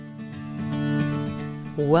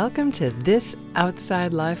Welcome to This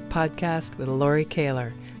Outside Life podcast with Lori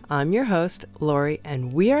Kaler. I'm your host, Lori,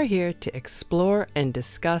 and we are here to explore and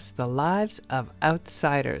discuss the lives of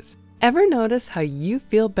outsiders. Ever notice how you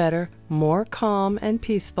feel better, more calm and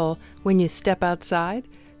peaceful when you step outside,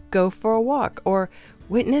 go for a walk, or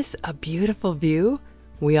witness a beautiful view?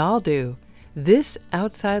 We all do. This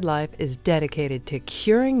Outside Life is dedicated to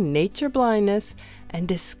curing nature blindness and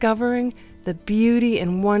discovering the beauty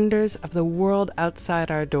and wonders of the world outside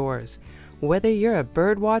our doors. Whether you're a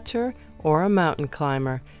bird watcher or a mountain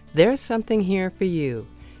climber, there's something here for you.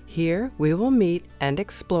 Here we will meet and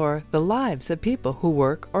explore the lives of people who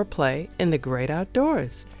work or play in the great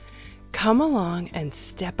outdoors. Come along and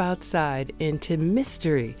step outside into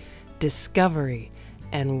mystery, discovery,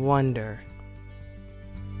 and wonder.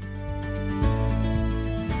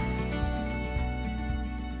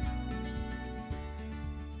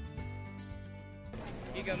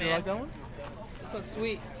 You go, man. Do you like that one? This one's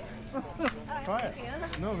sweet. Try it.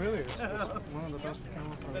 No, really. It's one of the best.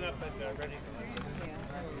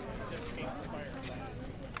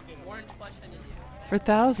 For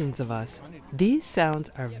thousands of us, these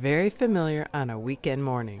sounds are very familiar on a weekend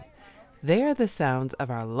morning. They are the sounds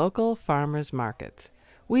of our local farmers markets.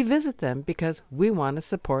 We visit them because we want to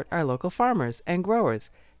support our local farmers and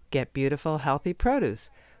growers, get beautiful, healthy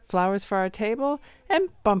produce, flowers for our table, and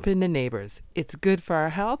bump into neighbors. It's good for our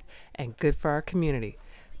health and good for our community.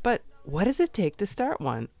 But what does it take to start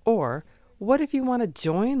one? Or what if you want to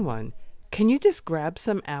join one? Can you just grab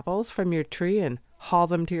some apples from your tree and haul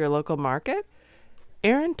them to your local market?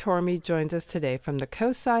 Erin Tormey joins us today from the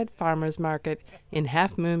Coastside Farmers Market in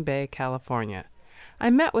Half Moon Bay, California. I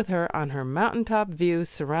met with her on her mountaintop view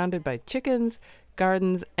surrounded by chickens,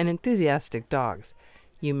 gardens, and enthusiastic dogs.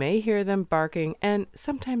 You may hear them barking and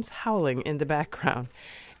sometimes howling in the background.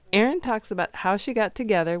 Erin talks about how she got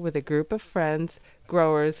together with a group of friends,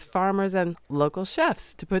 growers, farmers, and local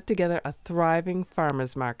chefs to put together a thriving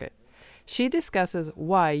farmers market. She discusses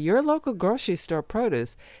why your local grocery store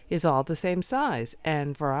produce is all the same size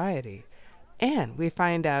and variety. And we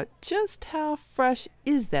find out just how fresh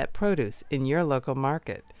is that produce in your local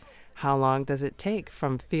market. How long does it take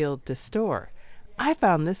from field to store? I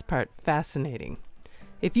found this part fascinating.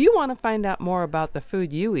 If you want to find out more about the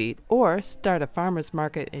food you eat or start a farmer's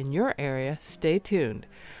market in your area, stay tuned.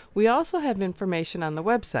 We also have information on the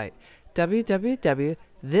website,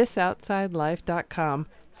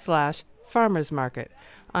 www.thisoutsidelife.com/farmersmarket,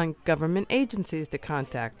 on government agencies to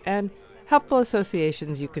contact and helpful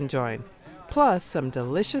associations you can join, plus some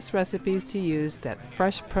delicious recipes to use that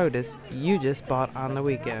fresh produce you just bought on the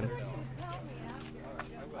weekend.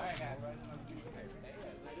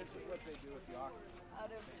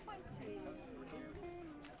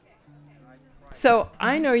 So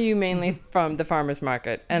I know you mainly from the farmers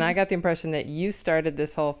market, and I got the impression that you started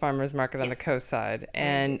this whole farmers market on the coast side.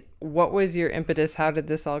 And what was your impetus? How did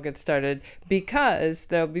this all get started? Because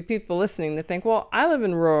there'll be people listening that think, well, I live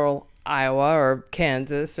in rural Iowa or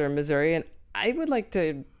Kansas or Missouri, and I would like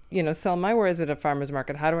to, sell my wares at a farmers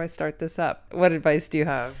market. How do I start this up? What advice do you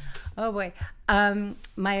have? Oh boy.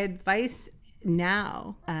 My advice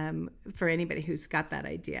now, for anybody who's got that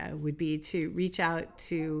idea, would be to reach out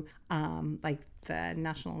to like the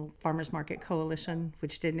National Farmers Market Coalition,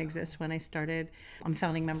 which didn't exist when I started. I'm a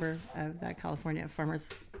founding member of the California Farmers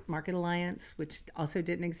Market Alliance, which also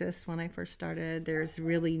didn't exist when I first started. There's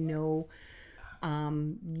really no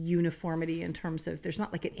uniformity in terms of, there's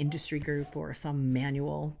not like an industry group or some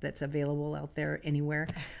manual that's available out there anywhere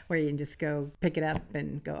where you can just go pick it up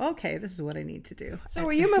and go, okay, this is what I need to do. So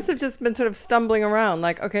you must have just been sort of stumbling around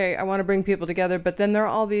like, okay, I want to bring people together, but then there are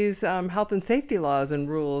all these health and safety laws and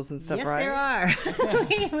rules and stuff, yes, right?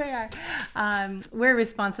 Yes, there are. We're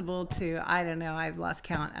responsible to, I don't know, I've lost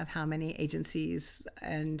count of how many agencies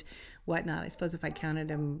and whatnot. I suppose if I counted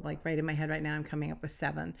them like right in my head right now, I'm coming up with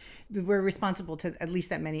 7. We're responsible to at least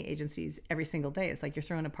that many agencies every single day. It's like you're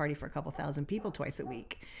throwing a party for a couple thousand people twice a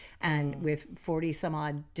week. And with 40 some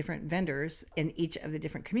odd different vendors in each of the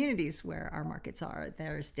different communities where our markets are,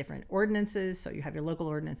 there's different ordinances. So you have your local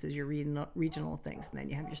ordinances, your regional things, and then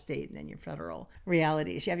you have your state and then your federal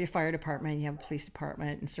realities. You have your fire department, you have a police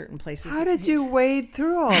department in certain places. How did you wade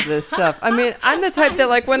through all this stuff? I mean, I'm the type that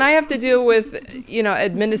like when I have to deal with,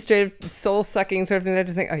 administrative soul-sucking sort of thing, I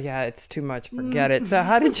just think, oh yeah, it's too much, forget it. So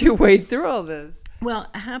how did you wade through all this? Well,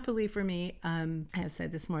 happily for me, I have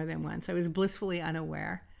said this more than once, I was blissfully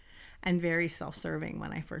unaware and very self-serving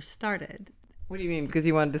when I first started. What do you mean? Because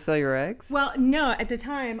you wanted to sell your eggs? Well, no, at the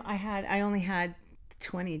time I only had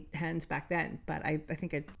 20 hens back then, but I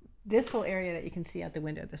think this whole area that you can see out the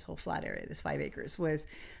window, this whole flat area, this 5 acres, was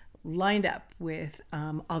lined up with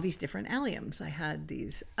all these different alliums. I had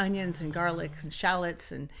these onions and garlics and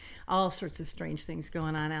shallots and all sorts of strange things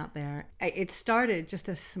going on out there. It started just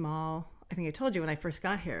a small, I think I told you when I first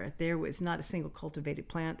got here, there was not a single cultivated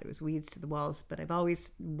plant. There was weeds to the walls, but I've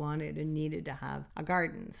always wanted and needed to have a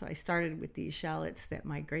garden. So I started with these shallots that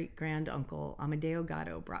my great-grand-uncle Amadeo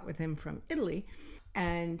Gatto brought with him from Italy,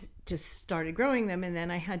 and just started growing them. And then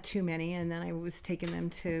I had too many, and then I was taking them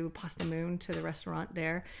to Pasta Moon, to the restaurant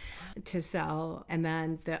there, to sell. And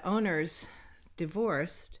then the owners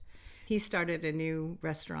divorced. He started a new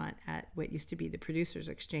restaurant at what used to be the Producers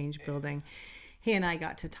Exchange building. He and I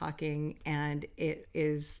got to talking, and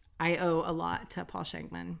I owe a lot to Paul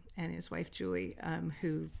Shankman and his wife Julie,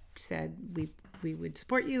 who said we would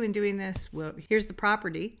support you in doing this. Well, here's the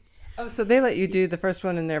property. Oh, so they let you do the first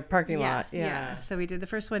one in their parking lot. Yeah. So we did the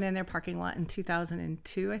first one in their parking lot in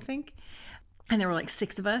 2002, I think. And there were like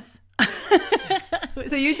 6 of us.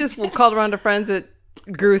 So you just called around to friends that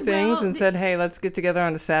grew things and said, hey, let's get together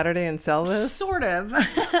on a Saturday and sell this? Sort of.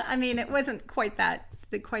 I mean, it wasn't quite that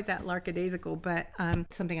lackadaisical, but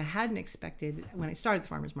something I hadn't expected when I started the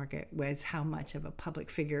farmers market was how much of a public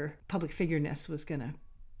figureness was going to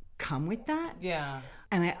come with that. Yeah.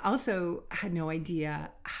 And I also had no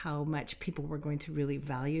idea how much people were going to really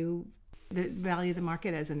value the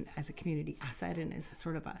market as a community asset and as a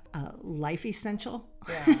sort of a life essential.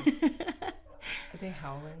 Yeah. Are they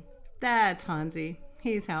howling? That's Hansi.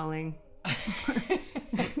 He's howling.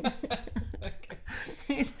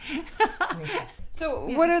 So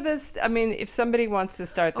what are this? I mean, if somebody wants to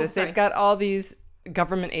start this, they've got all these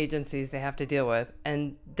government agencies they have to deal with,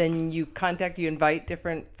 and then you invite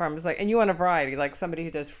different farmers, and you want a variety, like somebody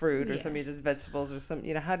who does fruit or somebody who does vegetables or some.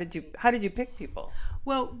 How did you pick people?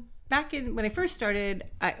 Well, back when I first started,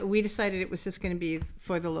 we decided it was just going to be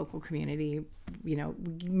for the local community,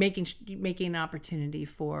 making an opportunity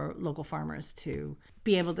for local farmers to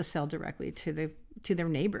be able to sell directly to their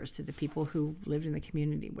neighbors, to the people who lived in the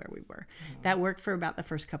community where we were. Mm-hmm. That worked for about the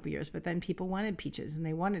first couple of years, but then people wanted peaches and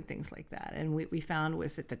they wanted things like that. And what we found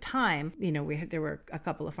was at the time, there were a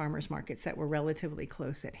couple of farmers markets that were relatively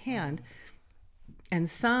close at hand.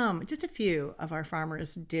 Mm-hmm. And just a few of our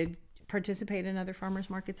farmers did participate in other farmers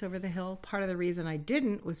markets over the hill. Part of the reason I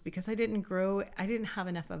didn't was because I didn't have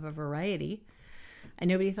enough of a variety. And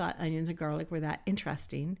nobody thought onions and garlic were that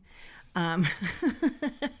interesting.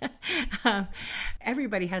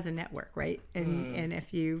 Everybody has a network, right? And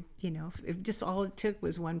if if just all it took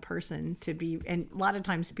was one person to be, and a lot of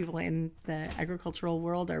times people in the agricultural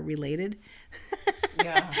world are related.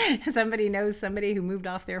 Yeah. Somebody knows somebody who moved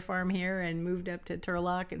off their farm here and moved up to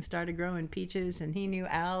Turlock and started growing peaches, and he knew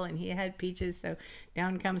Al and he had peaches, so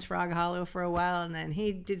down comes Frog Hollow for a while, and then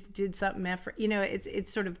he did something after, it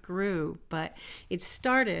sort of grew, but it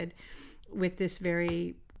started with this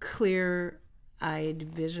very clear-eyed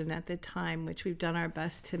vision at the time, which we've done our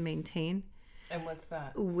best to maintain. And what's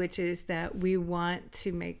that? Which is that we want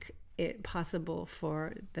to make it possible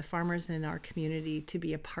for the farmers in our community to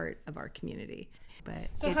be a part of our community.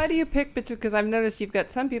 So how do you pick between, because I've noticed you've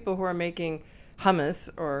got some people who are making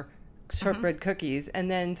hummus or shortbread cookies, and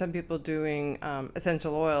then some people doing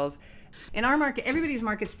essential oils. In our market, everybody's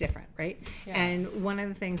market's different, right? Yeah. And one of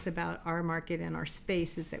the things about our market and our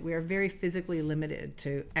space is that we are very physically limited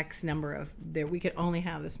to X number of we could only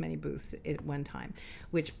have this many booths at one time,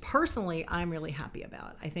 which personally I'm really happy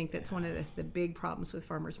about. I think that's one of the big problems with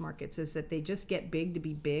farmers markets is that they just get big to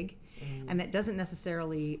be big, and that doesn't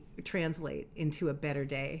necessarily translate into a better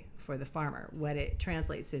day for the farmer. What it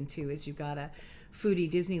translates into is you've got a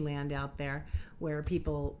foodie Disneyland out there where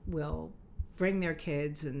people will bring their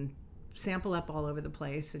kids and sample up all over the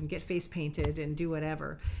place and get face painted and do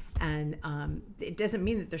whatever, and it doesn't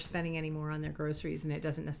mean that they're spending any more on their groceries, and it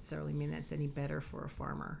doesn't necessarily mean that's any better for a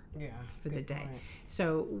farmer for the day. Point.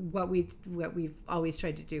 So what we've always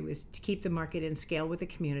tried to do is to keep the market in scale with the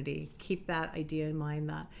community, keep that idea in mind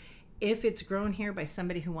that if it's grown here by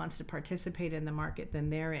somebody who wants to participate in the market, then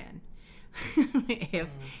they're in. If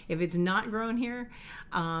it's not grown here,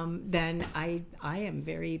 then I am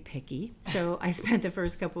very picky. So I spent the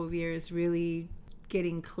first couple of years really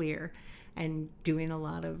getting clear and doing a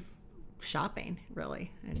lot of shopping, really.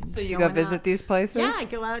 And so you go visit these places? Yeah, I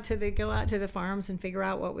go out to the farms and figure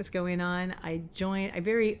out what was going on. I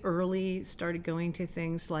very early started going to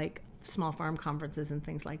things like small farm conferences and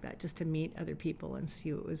things like that, just to meet other people and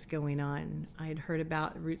see what was going on. I had heard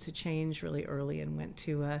about Roots of Change really early and went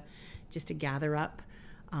to just a gather up.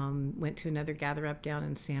 Went to another gather up down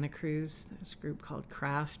in Santa Cruz. There's a group called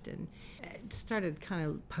Craft, and it started kind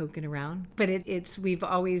of poking around. But we've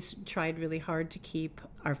always tried really hard to keep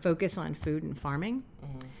our focus on food and farming.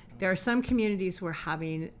 Mm-hmm. There are some communities where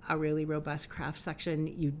having a really robust craft section,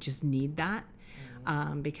 you just need that.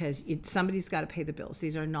 Because somebody's got to pay the bills.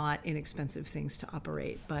 These are not inexpensive things to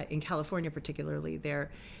operate. But in California particularly,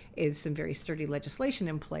 there is some very sturdy legislation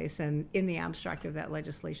in place. And in the abstract of that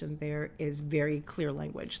legislation, there is very clear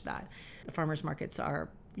language that the farmers markets are,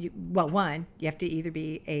 one, you have to either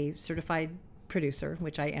be a certified producer,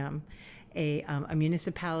 which I am, a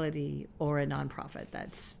municipality, or a nonprofit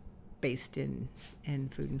that's based in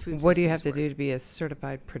food and food. What do you have to do to be a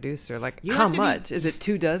certified producer? Like, You how have to be- much? Is it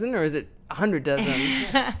 2 dozen or is it 100 dozen?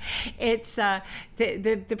 It's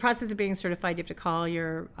the process of being certified. You have to call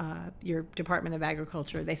your Department of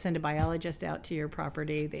Agriculture. They send a biologist out to your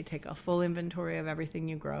property. They take a full inventory of everything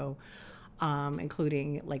you grow,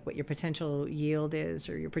 including like what your potential yield is,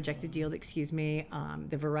 or your projected yield,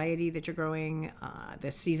 the variety that you're growing, the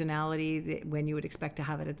seasonality, when you would expect to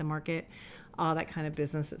have it at the market, all that kind of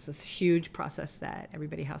business. It's this huge process that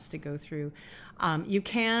everybody has to go through.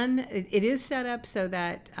 It is set up so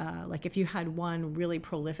that like if you had one really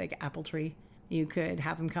prolific apple tree, you could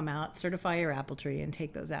have them come out, certify your apple tree, and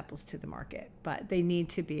take those apples to the market. But they need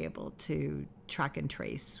to be able to track and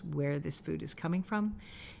trace where this food is coming from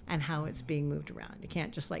and how it's being moved around. You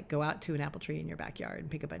can't just like go out to an apple tree in your backyard and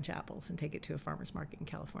pick a bunch of apples and take it to a farmer's market in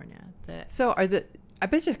California. So I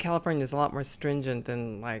bet you California is a lot more stringent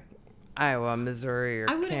than like Iowa, Missouri, or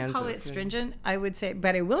I wouldn't Kansas. call it stringent. I would say,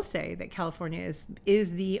 but I will say that California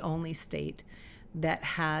is the only state that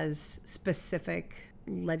has specific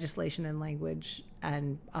legislation and language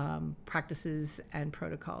and practices and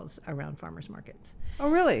protocols around farmers markets. Oh,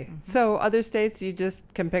 really? Mm-hmm. So other states, you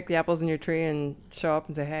just can pick the apples in your tree and show up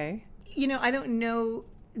and say, hey? You know, I don't know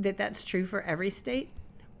that that's true for every state,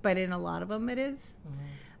 but in a lot of them it is.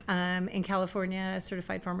 In California,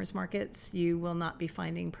 certified farmers markets, you will not be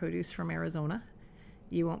finding produce from Arizona.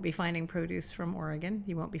 You won't be finding produce from Oregon.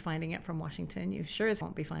 You won't be finding it from Washington. You sure as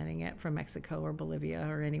won't be finding it from Mexico or Bolivia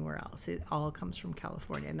or anywhere else. It all comes from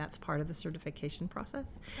California, and that's part of the certification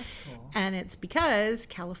process. That's cool. And it's because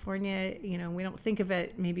California, you know, we don't think of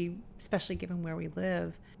it, maybe especially given where we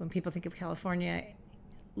live, when people think of California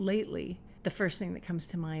lately, the first thing that comes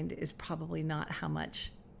to mind is probably not how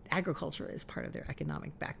much agriculture is part of their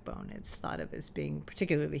economic backbone. It's thought of as being,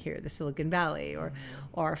 particularly here, the Silicon Valley,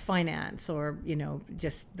 or finance, or, you know,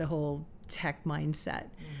 just the whole tech mindset.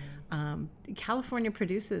 California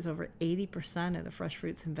produces over 80% of the fresh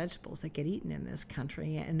fruits and vegetables that get eaten in this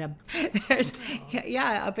country. And there's,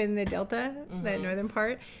 up in the Delta, the northern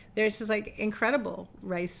part, there's just like incredible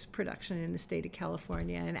rice production in the state of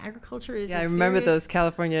California. And agriculture is I remember those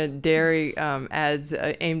California dairy ads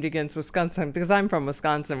aimed against Wisconsin, because I'm from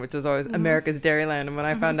Wisconsin, which is always America's Dairyland. And when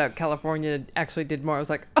I found out California actually did more, I was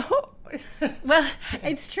like, oh. Well,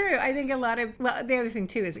 it's true. I think the other thing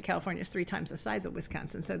too is that California is 3 times the size of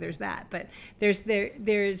Wisconsin, so there's that. But there's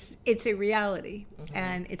it's a reality,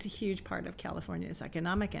 and it's a huge part of California's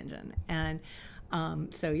economic engine. And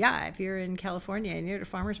if you're in California and you're at a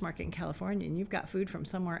farmer's market in California and you've got food from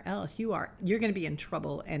somewhere else, you're going to be in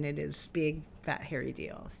trouble, and it is big, fat, hairy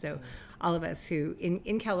deal. So all of us who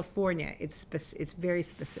in California, it's very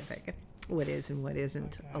specific what is and what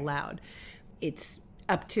isn't allowed. It's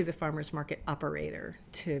up to the farmer's market operator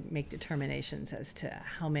to make determinations as to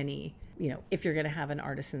how many, you know, if you're going to have an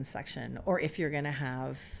artisan section, or if you're going to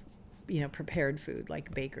have, you know, prepared food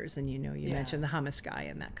like bakers, and you mentioned the hummus guy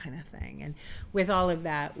and that kind of thing. And with all of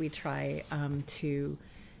that, we try to,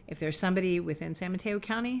 if there's somebody within San Mateo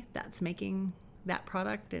County that's making that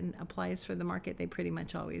product and applies for the market, they pretty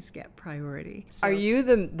much always get priority. So, are you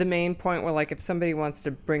the main point where, like, if somebody wants to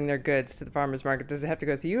bring their goods to the farmer's market, does it have to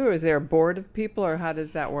go through you, or is there a board of people, or how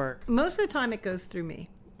does that work? Most of the time it goes through me.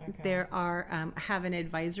 Okay. There are, have an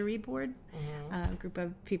advisory board, a group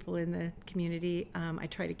of people in the community. I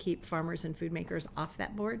try to keep farmers and food makers off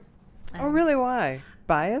that board. Oh, really? Why?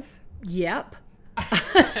 Bias? Yep.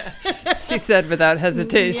 She said without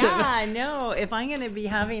hesitation. Yeah, no. If I'm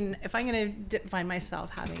going to find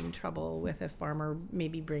myself having trouble with a farmer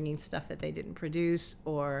maybe bringing stuff that they didn't produce,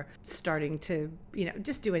 or starting to, you know,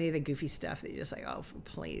 just do any of the goofy stuff that you're just like, oh,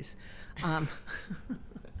 please.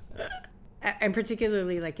 And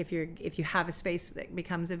particularly, like, if you have a space that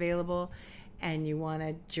becomes available and you want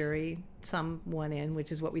to jury someone in,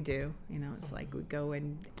 which is what we do, you know, it's like we go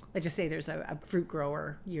and let's just say there's a fruit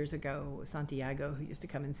grower years ago, Santiago, who used to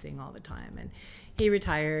come and sing all the time, and he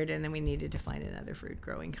retired, and then we needed to find another fruit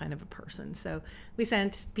growing kind of a person. So we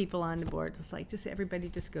sent people on the board, just everybody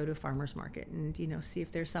just go to a farmer's market and, see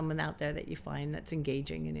if there's someone out there that you find that's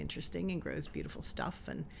engaging and interesting and grows beautiful stuff,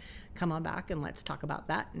 and come on back and let's talk about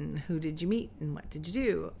that, and who did you meet and what did you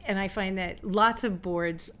do. And I find that lots of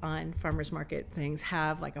boards on farmers market things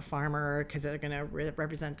have like a farmer because they're going to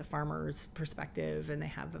represent the farmer's perspective, and they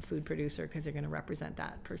have a food producer because they're going to represent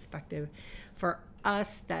that perspective. For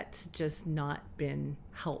us, that's just not been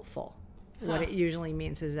helpful. What it usually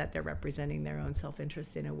means is that they're representing their own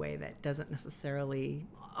self-interest in a way that doesn't necessarily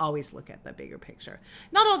always look at the bigger picture.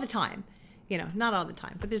 Not all the time. Not all the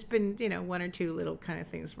time, but there's been, one or two little kind of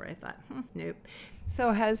things where I thought, nope.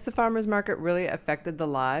 So has the farmers market really affected the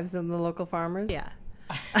lives of the local farmers? Yeah.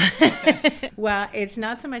 Well, it's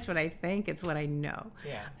not so much what I think, it's what I know.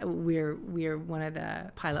 Yeah. We're one of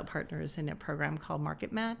the pilot partners in a program called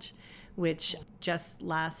Market Match, which just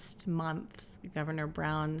last month, Governor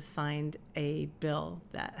Brown signed a bill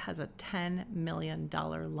that has a $10 million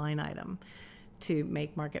line item to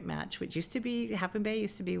make Market Match, which used to be, Half Moon Bay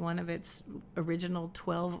used to be one of its original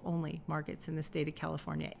 12 only markets in the state of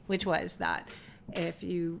California, which was that if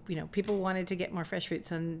people wanted to get more fresh fruits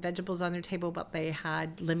and vegetables on their table, but they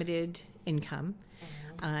had limited income,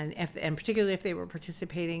 and particularly if they were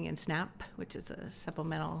participating in SNAP, which is a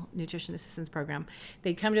Supplemental Nutrition Assistance Program,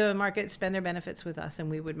 they'd come to a market, spend their benefits with us, and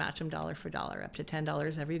we would match them dollar for dollar, up to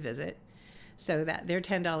 $10 every visit. So that their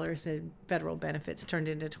 $10 in federal benefits turned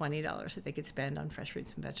into $20 that they could spend on fresh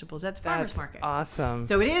fruits and vegetables at the farmers market. Awesome.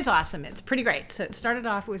 So it is awesome. It's pretty great. So it started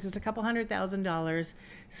off with just a couple $100,000,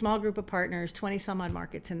 small group of partners, 20 some odd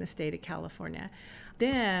markets in the state of California.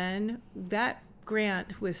 Then that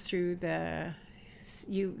grant was through the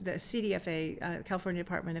CDFA, California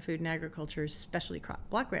Department of Food and Agriculture's Specialty Crop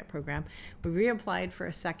Block Grant Program. We reapplied for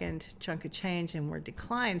a second chunk of change and were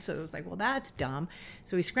declined. So it was like, well, that's dumb.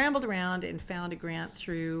 So we scrambled around and found a grant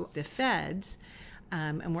through the feds,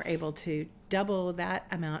 and were able to double that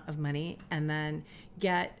amount of money, and then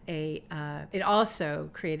get it also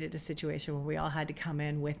created a situation where we all had to come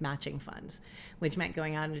in with matching funds, which meant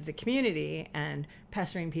going out into the community and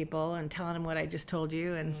pestering people and telling them what I just told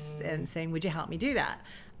you, and saying, would you help me do that?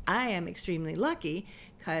 I am extremely lucky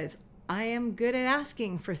because I am good at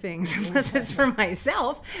asking for things unless it's for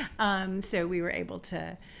myself. So we were able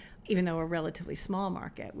to, even though we're a relatively small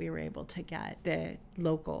market, we were able to get the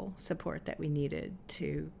local support that we needed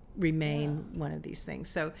to remain one of these things.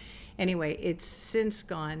 So anyway, it's since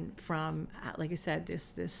gone from, like I said,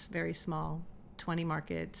 this very small 20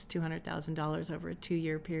 markets, $200,000 over a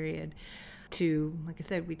 2-year period, to, like I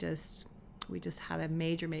said, we just had a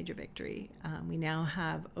major victory. We now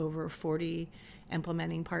have over 40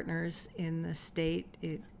 implementing partners in the state.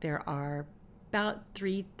 There are about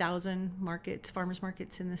 3,000 farmers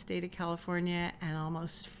markets in the state of California, and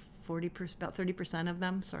almost about 30% of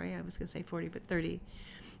them, sorry, I was going to say 40, but 30,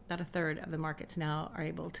 about a third of the markets now are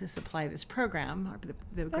able to supply this program.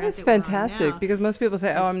 That is fantastic, because most people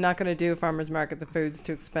say, I'm not going to do a farmer's market, the food's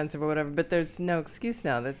too expensive or whatever, but there's no excuse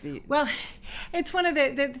now that Well, it's one of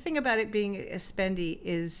the thing about it being a spendy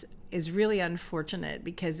is really unfortunate,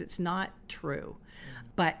 because it's not true.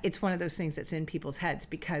 But it's one of those things that's in people's heads,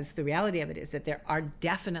 because the reality of it is that there are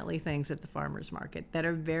definitely things at the farmer's market that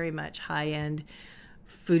are very much high-end,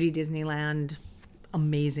 foodie Disneyland,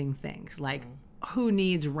 amazing things. Like, who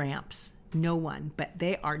needs ramps? No one, but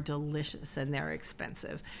they are delicious and they're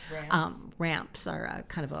expensive. Ramps are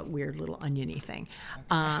kind of a weird little oniony thing.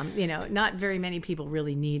 Not very many people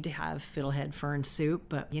really need to have fiddlehead fern soup,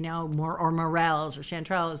 but more, or morels or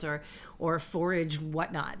chanterelles or forage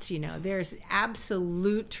whatnots. There's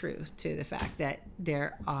absolute truth to the fact that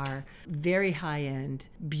there are very high-end,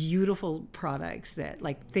 beautiful products that,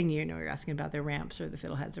 like you're asking about the ramps or the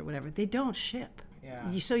fiddleheads or whatever, they don't ship.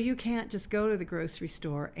 Yeah. So you can't just go to the grocery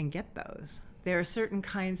store and get those. There are certain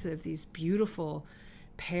kinds of these beautiful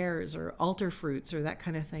pears or altar fruits or that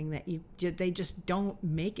kind of thing that they just don't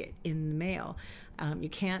make it in the mail. You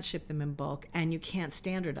can't ship them in bulk, and you can't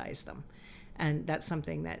standardize them. And that's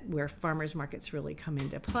something where farmers markets really come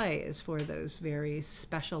into play, is for those very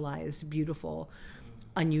specialized, beautiful,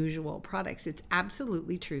 unusual products. It's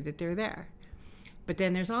absolutely true that they're there. But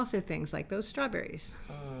then there's also things like those strawberries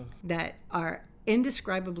that are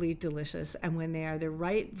indescribably delicious, and when they are the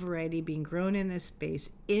right variety being grown in this space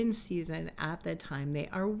in season at the time, they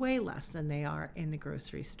are way less than they are in the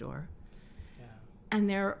grocery store. Yeah. And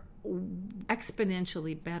they're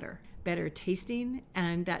exponentially better tasting.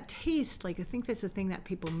 And that taste, I think that's the thing that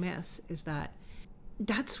people miss, is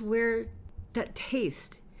that's where that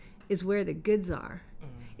taste is where the goods are.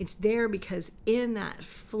 It's there because in that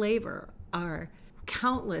flavor are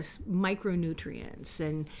countless micronutrients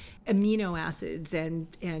and amino acids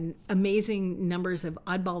and amazing numbers of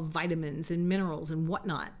oddball vitamins and minerals and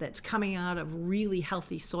whatnot that's coming out of really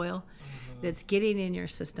healthy soil that's getting in your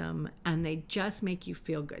system, and they just make you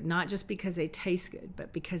feel good, not just because they taste good,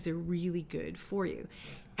 but because they're really good for you.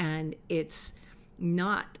 And it's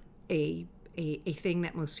not a thing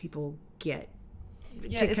that most people get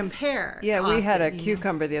to compare. Yeah, we often, had a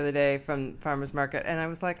cucumber the other day from farmer's market, and I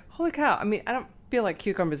was like, holy cow. I mean, I don't feel like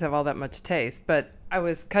cucumbers have all that much taste, but I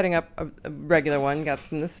was cutting up a regular one, got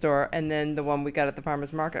from the store, and then the one we got at the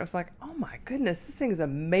farmer's market, I was like, oh my goodness, this thing is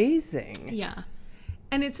amazing. Yeah.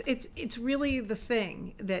 And it's really the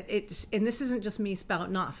thing that it's, and this isn't just me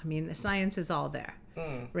spouting off. I mean, the science is all there,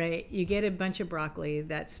 right? You get a bunch of broccoli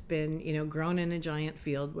that's been, grown in a giant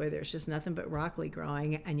field where there's just nothing but broccoli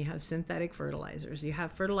growing, and you have synthetic fertilizers. You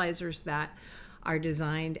have fertilizers that are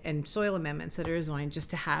designed, and soil amendments that are designed just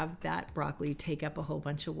to have that broccoli take up a whole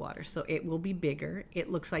bunch of water. So it will be bigger.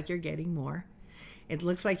 It looks like you're getting more. It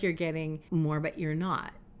looks like you're getting more, but you're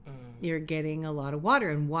not. You're getting a lot of water,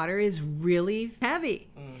 and water is really heavy.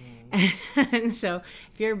 And so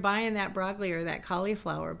if you're buying that broccoli or that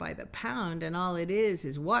cauliflower by the pound and all it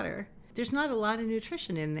is water, there's not a lot of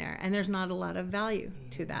nutrition in there, and there's not a lot of value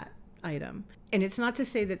to that item. And it's not to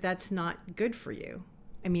say that that's not good for you.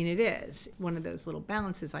 I mean, it is one of those little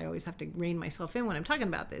balances I always have to rein myself in when I'm talking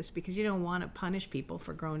about this, because you don't want to punish people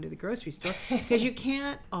for going to the grocery store, because you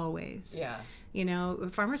can't always. Yeah.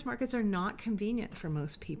 Farmers markets are not convenient for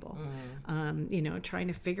most people. Trying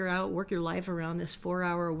to figure out, work your life around this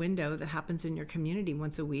 4-hour window that happens in your community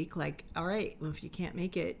once a week. Like, all right, well, if you can't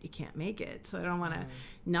make it, you can't make it. So I don't want to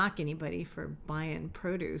knock anybody for buying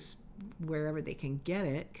produce wherever they can get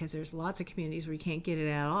it, because there's lots of communities where you can't get it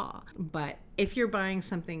at all. But if you're buying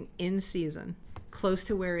something in season, close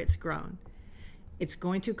to where it's grown, it's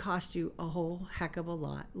going to cost you a whole heck of a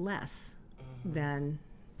lot less than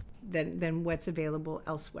what's available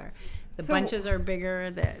elsewhere. The bunches are bigger,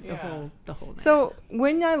 the whole nine. So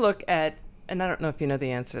when I look at, and I don't know if you know the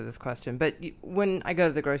answer to this question, but when I go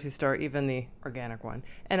to the grocery store, even the organic one,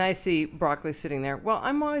 and I see broccoli sitting there, well,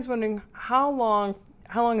 I'm always wondering how long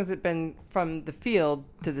has it been from the field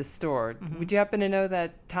to the store? Would you happen to know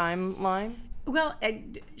that timeline? Well,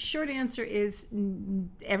 short answer is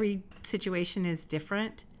every situation is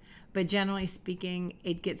different. But generally speaking,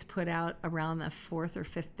 it gets put out around the 4th or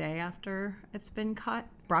 5th day after it's been cut.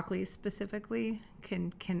 Broccoli specifically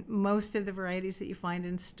can most of the varieties that you find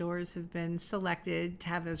in stores have been selected to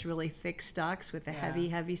have those really thick stalks with a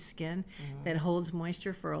heavy skin that holds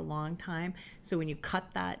moisture for a long time. So when you cut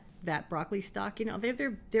that broccoli stalk,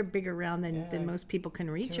 they're big around than most people can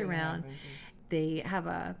reach around. They have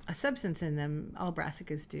a substance in them, all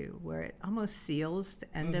brassicas do, where it almost seals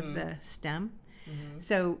the end of the stem.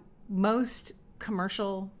 So most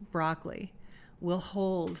commercial broccoli will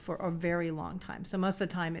hold for a very long time. So most of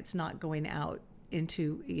the time it's not going out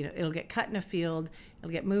into, it'll get cut in a field,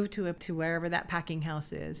 it'll get moved to wherever that packing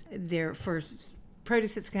house is. There, for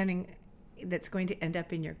produce that's going to end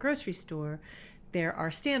up in your grocery store, there are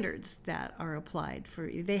standards that are applied for.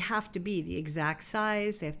 They have to be the exact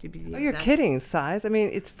size. They have to be the exact. You're kidding, size? I mean,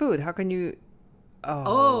 it's food. How can you?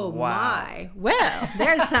 Oh wow. My! Well,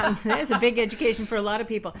 there's a big education for a lot of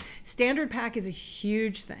people. Standard pack is a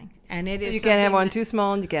huge thing, and it is. You can't have one too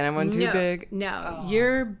small, and you can't have one too big. No,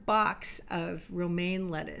 your box of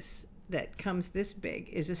romaine lettuce that comes this big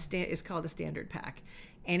is called a standard pack,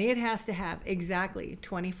 and it has to have exactly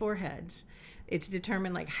 24 heads. It's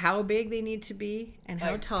determined like how big they need to be and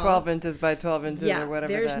how tall. 12 inches by 12 inches or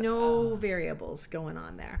whatever. There's no variables going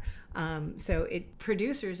on there. So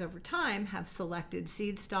producers over time have selected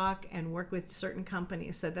seed stock and work with certain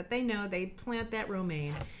companies so that they know they plant that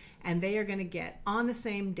romaine and they are going to get on the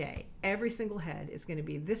same day. Every single head is going to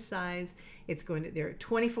be this size. There are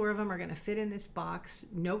 24 of them are going to fit in this box.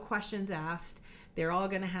 No questions asked. They're all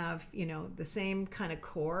going to have, the same kind of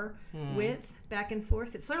core width back and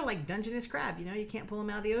forth. It's sort of like Dungeness crab. You can't pull them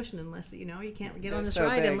out of the ocean unless, you can't get on this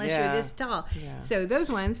ride unless you're this tall. Yeah. So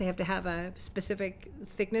those ones, they have to have a specific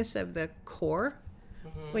thickness of the core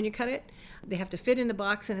when you cut it. They have to fit in the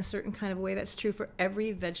box in a certain kind of way. That's true for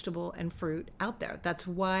every vegetable and fruit out there. That's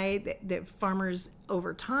why the farmers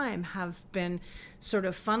over time have been sort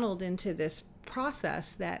of funneled into this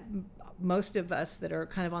process that most of us that are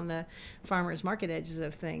kind of on the farmers market edges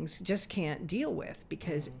of things just can't deal with,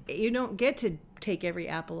 because you don't get to take every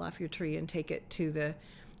apple off your tree and take it to the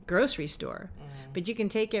grocery store. But you can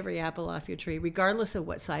take every apple off your tree regardless of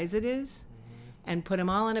what size it is and put them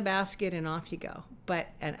all in a basket and off you go. But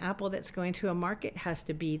an apple that's going to a market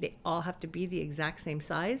they all have to be the exact same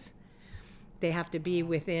size. They have to be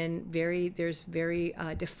within there's very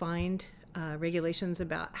defined regulations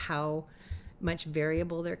about how much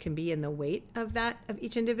variable there can be in the weight of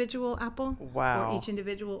each individual apple. Wow. Or each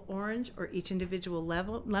individual orange or each individual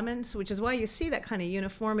lemons, which is why you see that kind of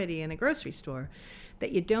uniformity in a grocery store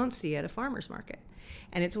that you don't see at a farmer's market.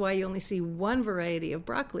 And it's why you only see one variety of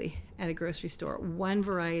broccoli at a grocery store, one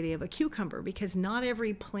variety of a cucumber, because not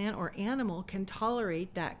every plant or animal can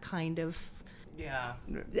tolerate that kind of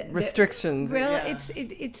restrictions. Well, it's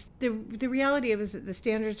the reality of it is that the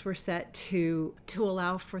standards were set to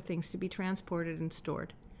allow for things to be transported and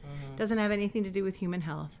stored. Doesn't have anything to do with human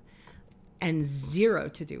health, and zero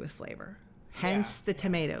to do with flavor. Hence the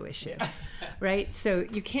tomato issue, right? So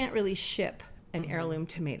you can't really ship an heirloom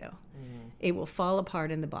tomato. It will fall apart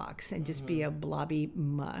in the box and just be a blobby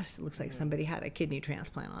mush. It looks like somebody had a kidney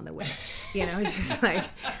transplant on the way. It's just like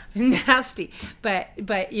nasty.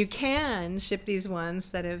 But you can ship these ones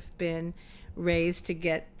that have been raised to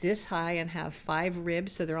get this high and have 5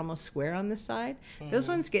 ribs, so they're almost square on the side. Those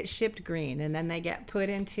ones get shipped green, and then they get put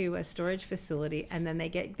into a storage facility, and then they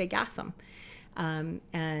gas them,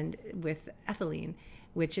 and with ethylene,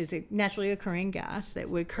 which is a naturally occurring gas that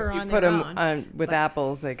would occur on their own. You put them with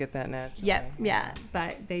apples, they get that naturally. Yeah.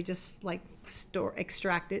 But they just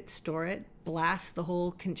extract it, store it, blast the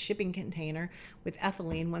whole shipping container with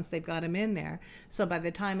ethylene once they've got them in there. So by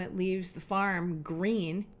the time it leaves the farm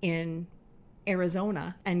green in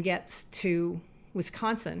Arizona and gets to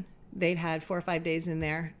Wisconsin, they've had 4 or 5 days in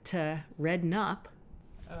there to redden up,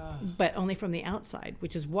 but only from the outside,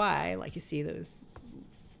 which is why, like, you see those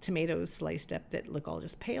tomatoes sliced up that look all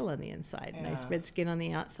just pale on the inside, nice red skin on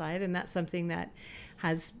the outside. And that's something that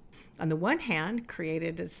has, on the one hand,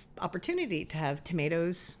 created this opportunity to have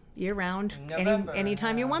tomatoes year round,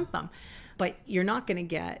 anytime you want them. But you're not going to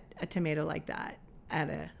get a tomato like that at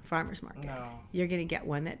a farmer's market. No. You're going to get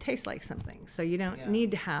one that tastes like something. So you don't need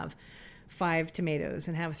to have 5 tomatoes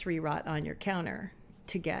and have 3 rot on your counter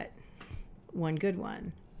to get one good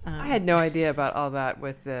one. I had no idea about all that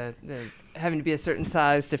with the having to be a certain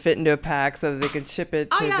size to fit into a pack so that they could ship it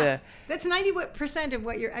to the... That's 90% of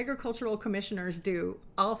what your agricultural commissioners do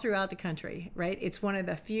all throughout the country, right? It's one of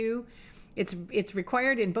the few... It's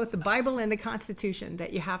required in both the Bible and the Constitution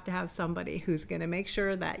that you have to have somebody who's going to make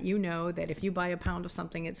sure that that if you buy a pound of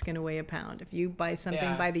something, it's going to weigh a pound. If you buy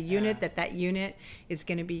something by the unit, that unit is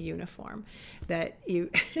going to be uniform.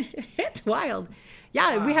 It's wild.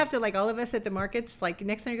 Yeah, wow. We have to, like, all of us at the markets, like,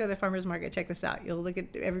 next time you go to the farmer's market, check this out. You'll look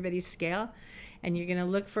at everybody's scale, and you're going to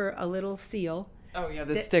look for a little seal. Oh, yeah,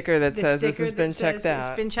 the sticker that says this has been checked out.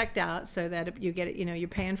 It's been checked out, so that you get it, you're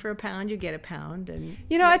paying for a pound, you get a pound. And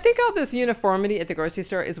I think all this uniformity at the grocery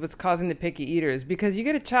store is what's causing the picky eaters, because you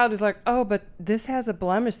get a child who's like, oh, but this has a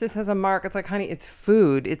blemish, this has a mark. It's like, honey, it's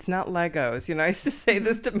food. It's not Legos. I used to say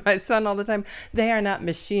this to my son all the time. They are not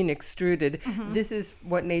machine extruded. This is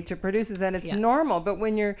what nature produces, and it's normal. But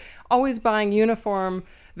when you're always buying uniform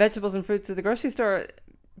vegetables and fruits at the grocery store,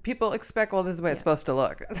 people expect, well, this is the way it's supposed to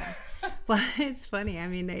look. Well, it's funny. I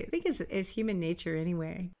mean, I think it's human nature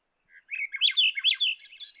anyway.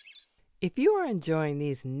 If you are enjoying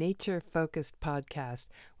these nature-focused podcasts,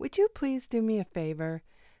 would you please do me a favor?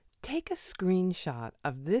 Take a screenshot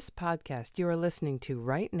of this podcast you are listening to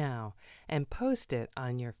right now and post it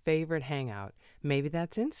on your favorite hangout. Maybe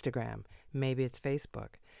that's Instagram. Maybe it's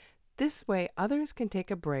Facebook. This way, others can take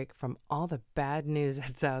a break from all the bad news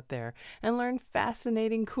that's out there and learn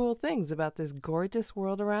fascinating, cool things about this gorgeous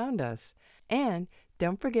world around us. And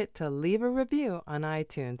don't forget to leave a review on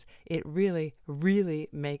iTunes. It really, really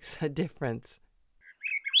makes a difference.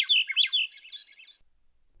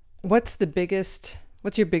 What's your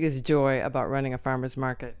biggest joy about running a farmer's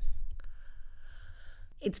market?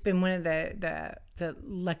 It's been one of the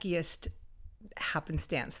luckiest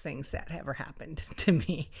happenstance things that ever happened to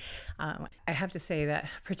me. I have to say that,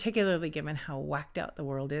 particularly given how whacked out the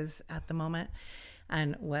world is at the moment,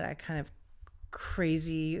 and what a kind of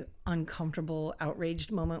crazy, uncomfortable,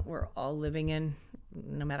 outraged moment we're all living in,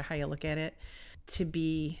 no matter how you look at it, to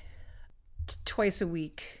be twice a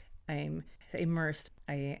week, I'm immersed.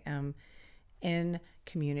 I am in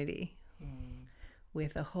community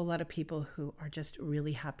with a whole lot of people who are just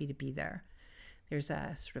really happy to be there. There's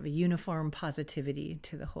a sort of a uniform positivity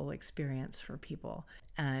to the whole experience for people.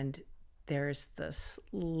 And there's this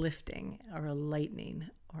lifting or a lightening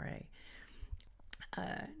or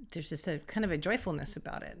there's just a kind of a joyfulness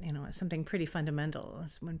about it. It's something pretty fundamental.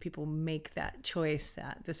 It's when people make that choice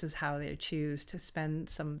that this is how they choose to spend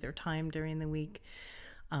some of their time during the week.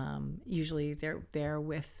 Usually they're there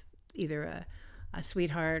with either a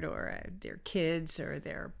sweetheart or their kids or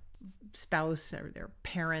their spouse or their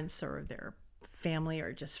parents or their family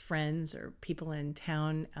or just friends or people in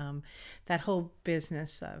town. That whole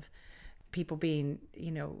business of people being,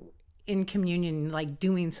 in communion, like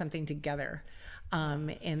doing something together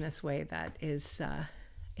in this way that is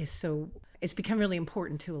so, it's become really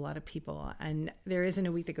important to a lot of people. And there isn't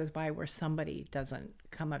a week that goes by where somebody doesn't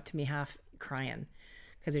come up to me half crying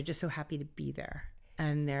because they're just so happy to be there.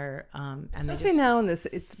 And they're especially now in this,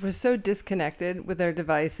 we're so disconnected with our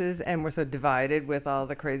devices and we're so divided with all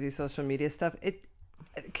the crazy social media stuff.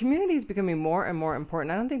 Community is becoming more and more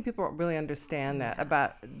important. I don't think people really understand that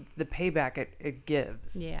about the payback it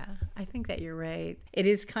gives. Yeah, I think that you're right. It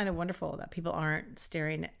is kind of wonderful that people aren't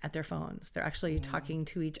staring at their phones. They're actually talking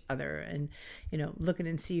to each other and, looking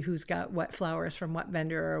and see who's got what flowers from what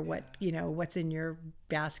vendor or what, what's in your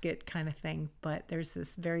basket kind of thing. But there's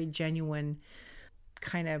this very genuine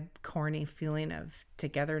kind of corny feeling of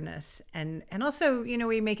togetherness. And also,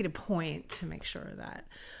 we make it a point to make sure that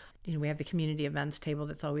we have the community events table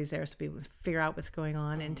that's always there so people figure out what's going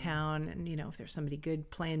on in town. And, if there's somebody good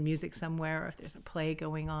playing music somewhere, or if there's a play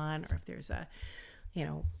going on, or if there's a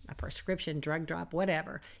prescription drug drop,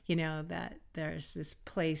 whatever, that there's this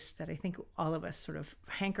place that I think all of us sort of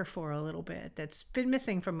hanker for a little bit that's been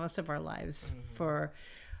missing for most of our lives. For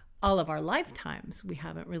all of our lifetimes, we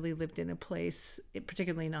haven't really lived in a place,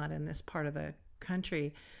 particularly not in this part of the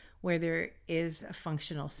country, where there is a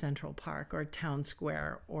functional central park or town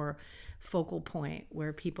square or focal point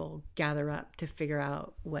where people gather up to figure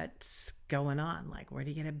out what's going on, like where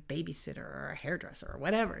do you get a babysitter or a hairdresser or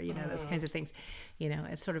whatever, those kinds of things.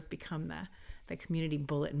 It's sort of become the community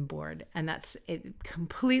bulletin board, and that's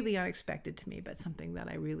completely unexpected to me, but something that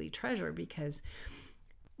I really treasure because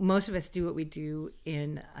most of us do what we do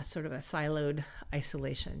in a sort of a siloed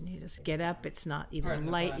isolation. You just get up. It's not even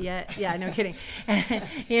light yet. Yeah, no kidding.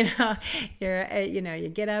 You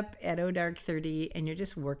get up at dark 30 and you're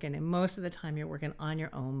just working. And most of the time you're working on your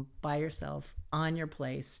own, by yourself, on your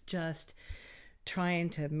place, just trying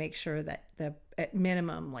to make sure that at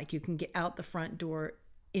minimum, like you can get out the front door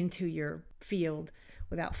into your field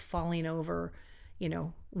without falling over,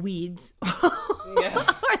 weeds or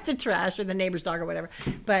the trash or the neighbor's dog or whatever.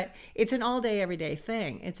 But it's an all day, every day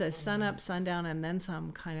thing. It's a sun up, sundown, and then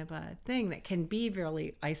some kind of a thing that can be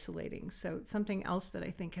really isolating. So something else that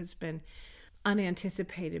I think has been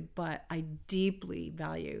unanticipated, but I deeply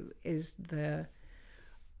value is the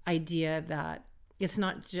idea that it's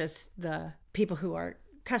not just the people who are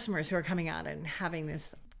customers who are coming out and having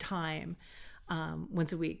this time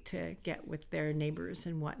once a week to get with their neighbors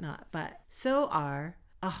and whatnot, but so are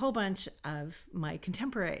a whole bunch of my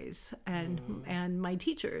contemporaries and my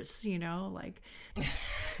teachers, like.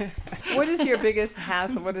 What is your biggest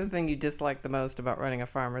hassle? What is the thing you dislike the most about running a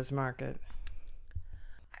farmer's market?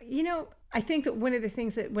 I think that one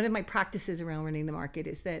of my practices around running the market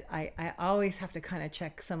is that I always have to kind of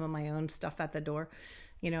check some of my own stuff at the door.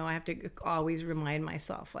 I have to always remind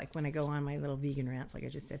myself, like when I go on my little vegan rants, like I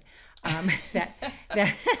just did,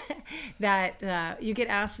 that you get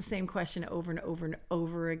asked the same question over and over and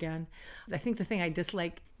over again. I think the thing I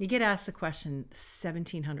dislike, you get asked the question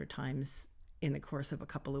 1,700 times in the course of a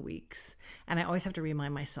couple of weeks. And I always have to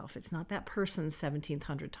remind myself, it's not that person's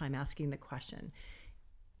 1,700th time asking the question.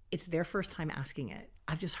 It's their first time asking it.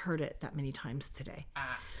 I've just heard it that many times today.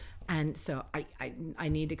 And so I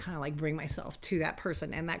need to kind of like bring myself to that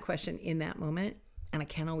person and that question in that moment. And I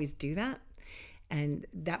can't always do that. And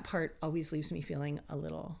that part always leaves me feeling a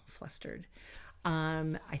little flustered.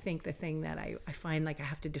 I think the thing that I find like I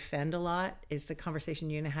have to defend a lot is the conversation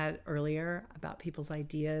you and I had earlier about people's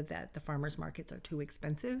idea that the farmers markets are too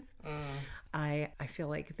expensive. I feel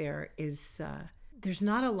like there's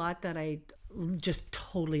not a lot that I just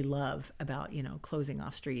totally love about, closing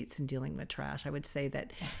off streets and dealing with trash. I would say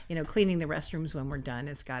that, cleaning the restrooms when we're done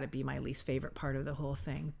has got to be my least favorite part of the whole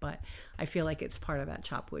thing. But I feel like it's part of that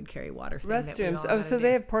chop wood, carry water thing. Restrooms. Oh, so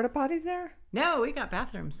they have porta potties there? No, we got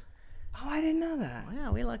bathrooms. Oh, I didn't know that.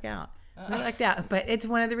 Wow, we luck out. We lucked out. But it's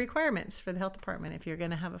one of the requirements for the health department. If you're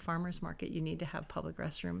going to have a farmer's market, you need to have public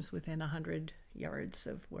restrooms within 100 yards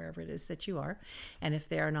of wherever it is that you are. And if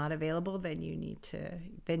they are not available, then you need to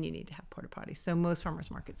have porta potties. So most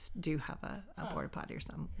farmers markets do have a porta potty or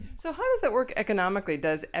something. So how does it work economically?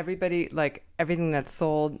 Does everybody, like everything that's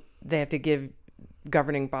sold, they have to give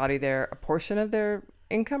governing body there a portion of their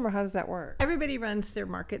income, or how does that work? Everybody runs their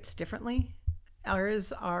markets differently.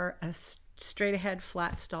 Ours are a straight ahead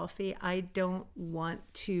flat stall fee. I don't want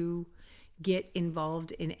to get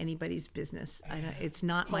involved in anybody's business. It's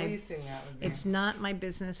not my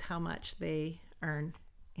business how much they earn.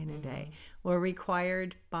 in a day. We're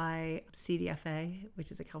required by CDFA,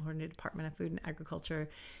 which is the California Department of Food and Agriculture,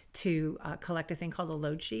 to collect a thing called a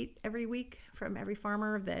load sheet every week from every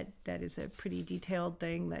farmer. That is a pretty detailed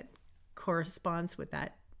thing that corresponds with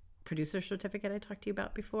that producer certificate I talked to you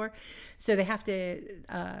about before. So they have to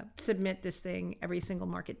submit this thing every single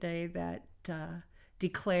market day that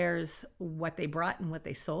declares what they brought and what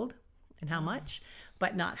they sold and how much,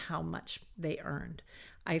 but not how much they earned.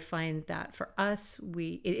 I find that for us,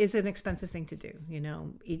 it is an expensive thing to do.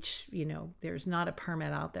 There's not a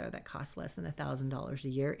permit out there that costs less than $1,000 a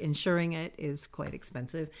year. Insuring it is quite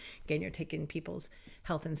expensive. Again, you're taking people's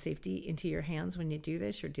health and safety into your hands when you do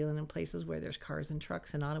this. You're dealing in places where there's cars and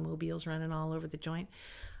trucks and automobiles running all over the joint.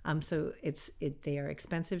 So they are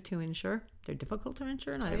expensive to insure. They're difficult to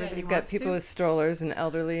insure. Not everybody You've wants got people to. with strollers and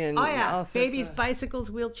elderly and all sorts babies, of...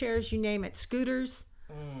 bicycles, wheelchairs, you name it, scooters.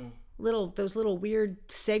 Those little weird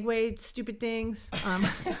Segway stupid things. How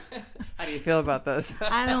do you feel about those?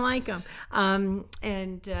 I don't like them.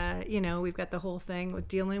 We've got the whole thing with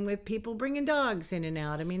dealing with people bringing dogs in and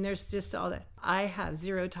out. I mean, there's just all that. I have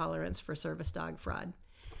zero tolerance for service dog fraud.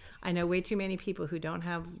 I know way too many people who don't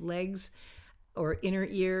have legs or inner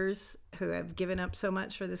ears, who have given up so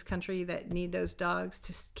much for this country, that need those dogs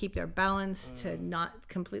to keep their balance, to not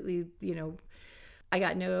completely, I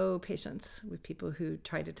got no patience with people who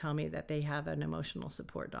try to tell me that they have an emotional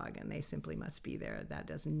support dog and they simply must be there. That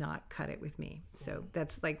does not cut it with me. So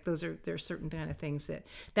that's like, there's certain kind of things that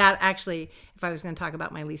actually, if I was going to talk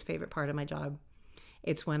about my least favorite part of my job,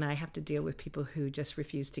 it's when I have to deal with people who just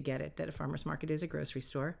refuse to get it, that a farmer's market is a grocery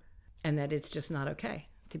store and that it's just not okay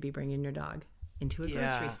to be bringing your dog into a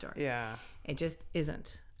grocery store. Yeah. It just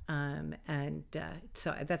isn't.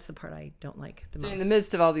 So that's the part I don't like the most. In the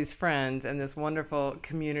midst of all these friends and this wonderful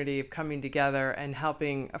community of coming together and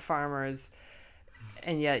helping farmers,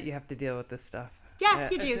 and yet you have to deal with this stuff. Yeah,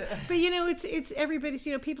 you do. But it's everybody's.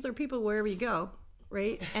 People are people wherever you go,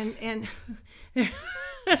 right? And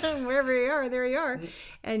wherever you are, there you are.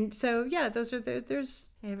 And so there's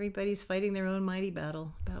everybody's fighting their own mighty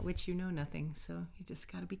battle about which you know nothing. So you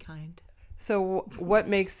just got to be kind. So what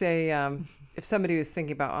makes if somebody was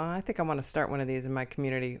thinking about, I think I want to start one of these in my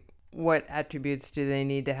community, what attributes do they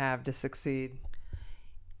need to have to succeed?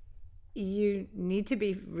 You need to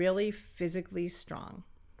be really physically strong.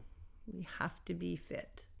 You have to be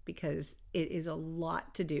fit because it is a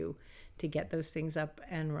lot to do to get those things up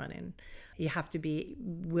and running. You have to be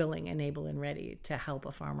willing and able and ready to help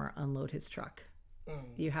a farmer unload his truck.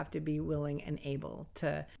 You have to be willing and able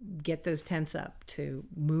to get those tents up, to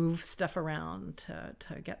move stuff around,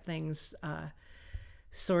 to get things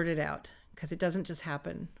sorted out, because it doesn't just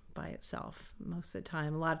happen by itself most of the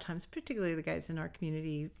time. A lot of times, particularly the guys in our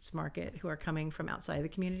community's market who are coming from outside the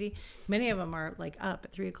community, many of them are like up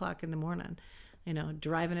at 3:00 in the morning,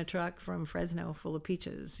 driving a truck from Fresno full of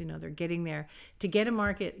peaches. They're getting there. To get a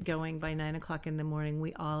market going by 9:00 in the morning,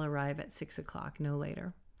 we all arrive at 6:00, no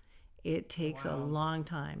later. It takes a long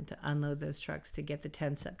time to unload those trucks, to get the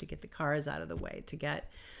tents up, to get the cars out of the way, to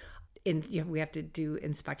get in. We have to do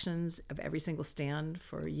inspections of every single stand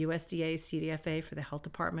for USDA, CDFA, for the health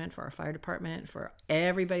department, for our fire department, for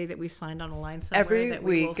everybody that we've signed on a line somewhere every that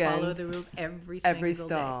we will weekend, follow the rules every single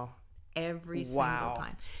stall. Day. Every single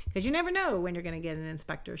time. Because you never know when you're going to get an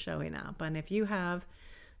inspector showing up. And if you have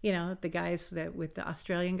the guys with the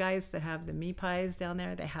Australian guys that have the meat pies down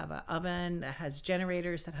there, they have an oven that has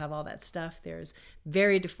generators that have all that stuff. There's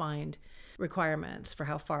very defined requirements for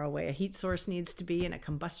how far away a heat source needs to be and a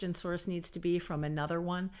combustion source needs to be from another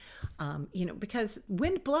one. Because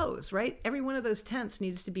wind blows, right? Every one of those tents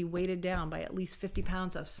needs to be weighted down by at least 50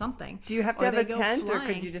 pounds of something. Do you have to have a tent or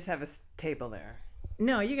could you just have a table there?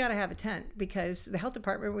 No, you got to have a tent because the health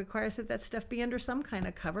department requires that stuff be under some kind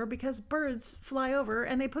of cover because birds fly over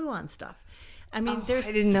and they poo on stuff. I mean, I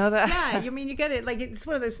didn't know that. Yeah, you get it. Like, it's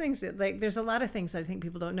one of those things that, like, there's a lot of things that I think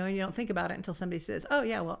people don't know, and you don't think about it until somebody says, oh,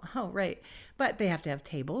 yeah, well, oh, right. But they have to have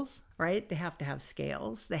tables, right? They have to have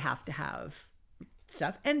scales. They have to have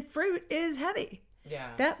stuff. And fruit is heavy. Yeah.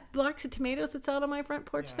 That box of tomatoes that's out on my front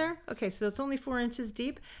porch there, okay, so it's only 4 inches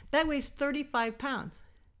deep. That weighs 35 pounds.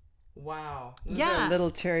 Wow. Those are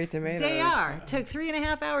little cherry tomatoes. They are. Took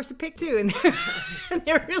 3.5 hours to pick two, and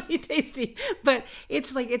they're really tasty. But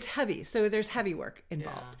it's heavy, so there's heavy work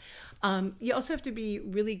involved. Yeah. You also have to be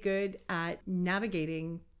really good at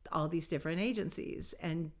navigating all these different agencies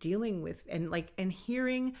and dealing with and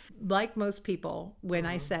hearing, like most people, when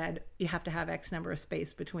I said you have to have X number of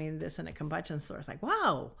space between this and a combustion source, like,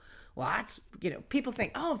 wow. Well, that's, people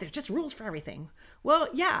think, oh, there's just rules for everything. Well,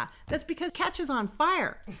 yeah, that's because catch is on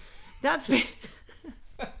fire. That's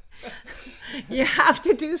You have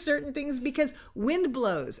to do certain things because wind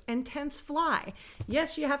blows and tents fly.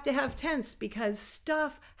 Yes, you have to have tents because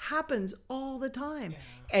stuff happens all the time.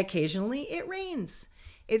 Occasionally it rains.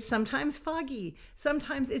 It's sometimes foggy.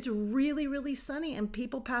 Sometimes it's really, really sunny and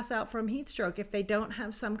people pass out from heat stroke if they don't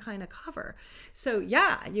have some kind of cover. So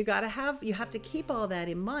yeah, you have to keep all that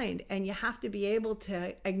in mind, and you have to be able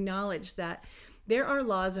to acknowledge that there are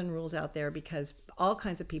laws and rules out there because all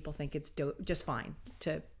kinds of people think it's just fine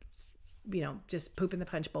to, just poop in the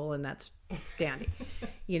punch bowl and that's dandy.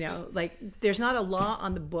 Like there's not a law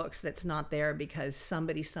on the books that's not there because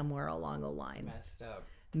somebody somewhere along the line Messed up.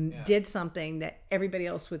 did something that everybody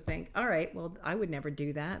else would think, all right, well, I would never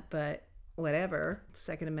do that, but whatever,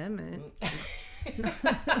 Second Amendment.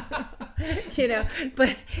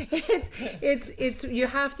 But it's you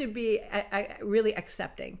have to be really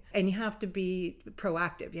accepting, and you have to be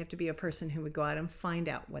proactive. You have to be a person who would go out and find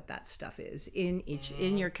out what that stuff is in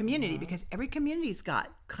your community, because every community's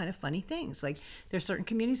got kind of funny things. Like there's certain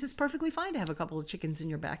communities it's perfectly fine to have a couple of chickens in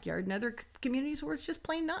your backyard, and other communities where it's just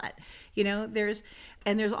plain not.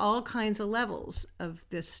 There's all kinds of levels of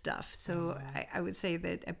this stuff. So I would say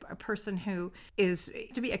that a person who is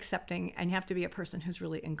to be accepting, and you have to be a person who's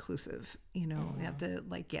really inclusive. You have to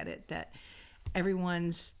get it that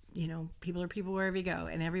everyone's, people are people wherever you go,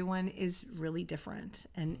 and everyone is really different,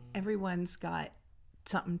 and everyone's got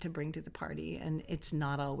something to bring to the party, and it's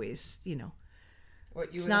not always,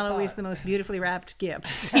 it's not always the most beautifully wrapped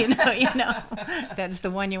gifts, that's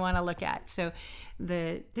the one you want to look at. So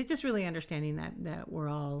they're just really understanding that we're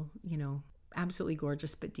all, absolutely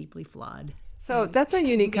gorgeous, but deeply flawed. So that's a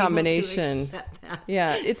unique combination.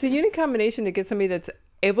 Yeah, it's a unique combination to get somebody that's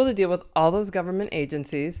able to deal with all those government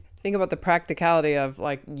agencies. Think about the practicality of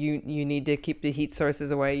you need to keep the heat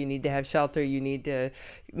sources away, you need to have shelter, you need to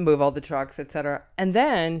move all the trucks, etc. And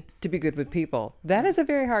then to be good with people. That is a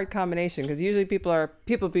very hard combination, because usually people are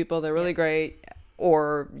people, they're really great,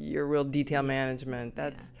 or you're real detail management.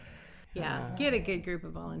 That's get a good group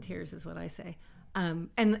of volunteers is what I say. And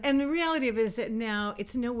the reality of it is that now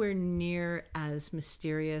it's nowhere near as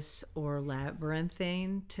mysterious or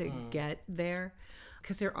labyrinthine to get there,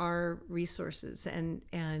 because there are resources, and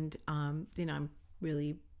I'm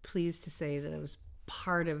really pleased to say that I was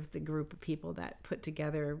part of the group of people that put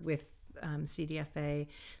together with CDFA.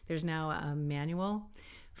 There's now a manual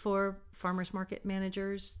for farmers market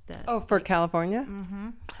managers for California.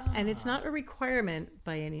 And it's not a requirement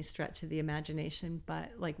by any stretch of the imagination, but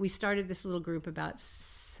we started this little group about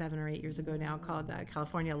 7 or 8 years ago now called the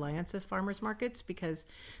California Alliance of Farmers Markets, because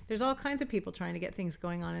there's all kinds of people trying to get things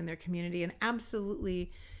going on in their community. And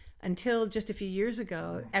absolutely, until just a few years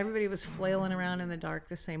ago, everybody was flailing around in the dark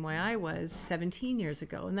the same way I was 17 years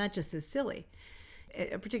ago. And that just is silly.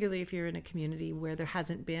 Particularly if you're in a community where there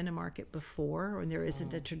hasn't been a market before, or there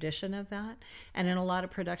isn't a tradition of that. And in a lot of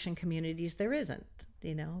production communities, there isn't.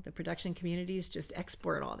 The production communities just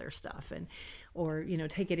export all their stuff or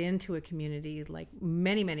take it into a community. Like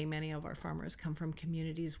many of our farmers come from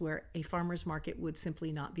communities where a farmer's market would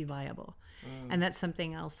simply not be viable. And that's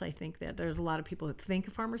something else. I think that there's a lot of people that think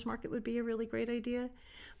a farmer's market would be a really great idea,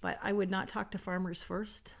 but I would not talk to farmers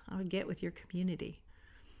first. I would get with your community.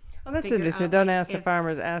 Oh, that's interesting. Don't ask the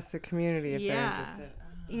farmers, ask the community if they're interested.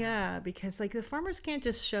 Yeah, because the farmers can't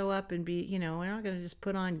just show up and be, we're not going to just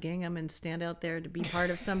put on gingham and stand out there to be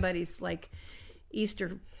part of somebody's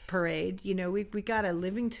Easter parade. We got a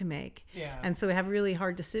living to make. Yeah. And so we have really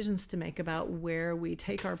hard decisions to make about where we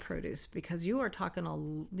take our produce, because you are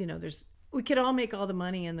talking we could all make all the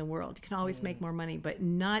money in the world. You can always make more money, but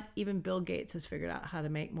not even Bill Gates has figured out how to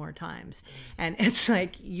make more times. And it's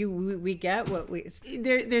we get what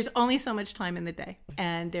there's only so much time in the day,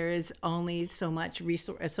 and there is only so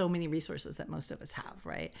many resources that most of us have,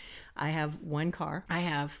 right? I have one car, I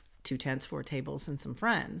have 2 tents, 4 tables, and some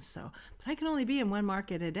friends. But I can only be in one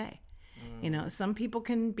market a day. Some people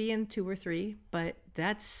can be in 2 or 3, but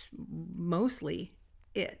that's mostly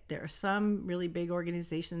it. There are some really big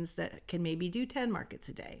organizations that can maybe do 10 markets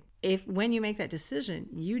a day. When you make that decision,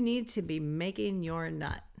 you need to be making your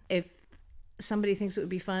nut. If somebody thinks it would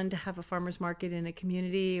be fun to have a farmer's market in a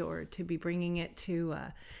community, or to be bringing it to,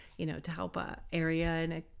 to help a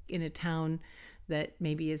area in a town that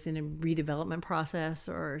maybe is in a redevelopment process,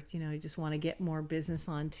 or, you just want to get more business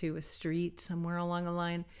onto a street somewhere along the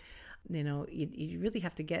line, you really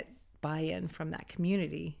have to get buy-in from that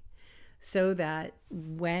community, so that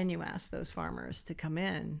when you ask those farmers to come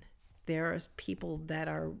in, there are people that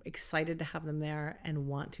are excited to have them there and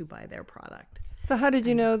want to buy their product. So how did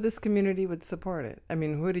you know this community would support it? I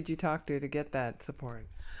mean, who did you talk to get that support?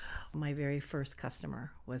 My very first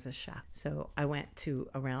customer was a chef. So I went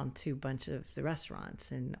around to a bunch of the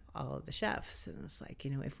restaurants and all of the chefs, and it's like,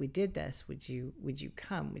 if we did this, would you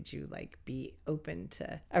come? Would you like be open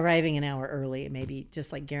to arriving an hour early and maybe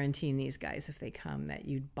just like guaranteeing these guys if they come that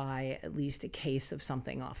you'd buy at least a case of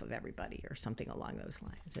something off of everybody or something along those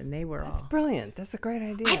lines? And they were That's brilliant. That's a great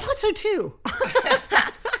idea. I thought so too.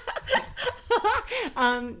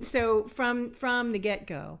 So from the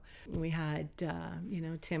get-go, we had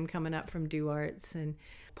Tim coming up from Do Arts and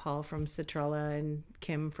Paul from Citrella and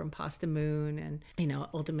Kim from Pasta Moon, and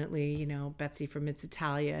ultimately Betsy from It's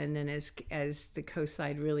Italia. And then as the coast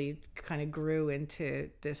side really kind of grew into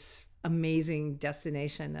this amazing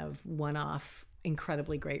destination of one-off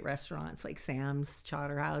incredibly great restaurants like Sam's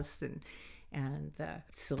Chowderhouse and the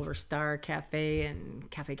Silver Star Cafe and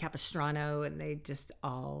Cafe Capistrano, and they just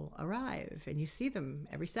all arrive, and you see them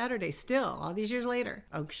every Saturday still, all these years later.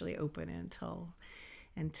 Actually open until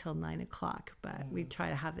 9:00, but we try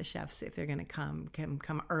to have the chefs, if they're going to come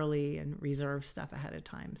early and reserve stuff ahead of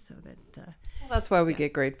time, so that well, that's why we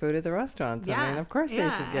get great food at the restaurants. I mean, of course they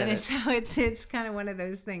should get and it. So it's kind of one of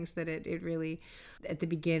those things that it really, at the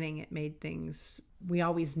beginning, it made things, we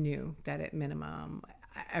always knew that at minimum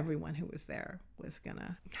everyone who was there was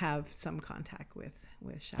gonna have some contact with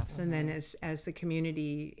chefs. And then as the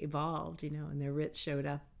community evolved, and the Ritz showed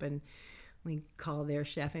up, and we call their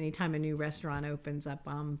chef anytime a new restaurant opens up.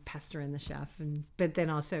 I'm pestering the chef, but then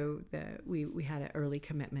also we had an early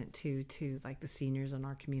commitment to like the seniors in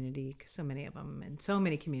our community, because so many of them and so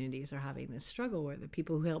many communities are having this struggle where the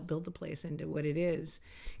people who helped build the place into what it is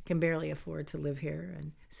can barely afford to live here.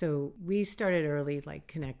 And so we started early, like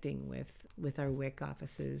connecting with our WIC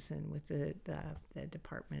offices and with the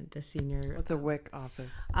department, the senior. What's a WIC office?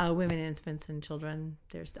 Women, infants, and children.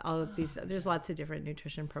 There's all of these. There's lots of different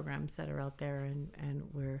nutrition programs that are out there, and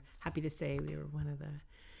we're happy to say we were one of the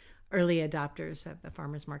early adopters of the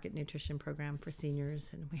Farmers Market Nutrition Program for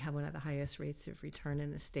seniors, and we have one of the highest rates of return in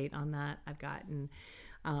the state on that. I've gotten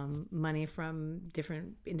money from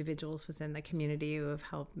different individuals within the community who have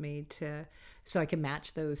helped me so I can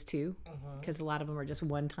match those too, because a lot of them are just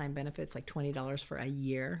one-time benefits, like $20 for a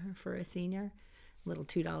year for a senior, little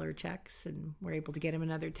 $2 checks, and we're able to get them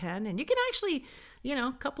another 10. And you can actually,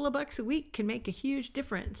 a couple of bucks a week can make a huge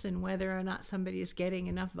difference in whether or not somebody is getting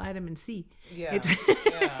enough vitamin C. Yeah.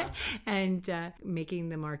 And making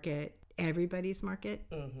the market everybody's market,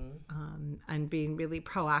 and being really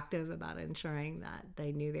proactive about ensuring that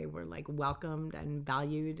they knew they were like welcomed and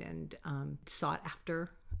valued and sought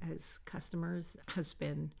after as customers has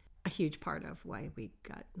been a huge part of why we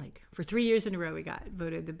got, like, for 3 years in a row, we got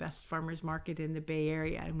voted the best farmers market in the Bay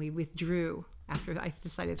Area, and we withdrew after I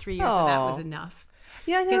decided 3 years that was enough.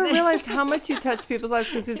 Yeah, I never realized how much you touch people's lives,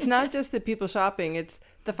 because it's not just the people shopping, it's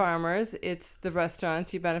the farmers, it's the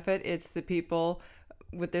restaurants you benefit, it's the people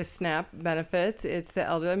with their SNAP benefits, it's the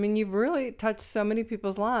elderly. I mean, you've really touched so many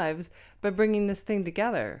people's lives by bringing this thing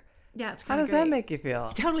together. Yeah, it's How does that make you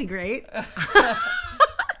feel? Totally great.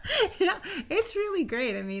 It's really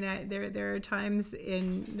great. I mean, there are times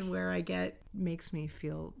where makes me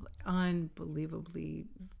feel unbelievably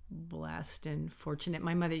blessed and fortunate.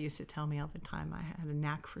 My mother used to tell me all the time I had a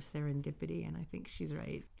knack for serendipity, and I think she's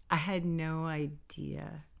right. I had no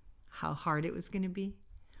idea how hard it was going to be,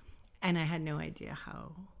 and I had no idea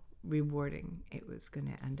how rewarding it was going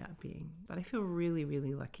to end up being. But I feel really,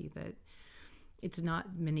 really lucky that it's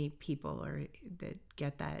not many people that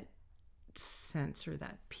get that sense or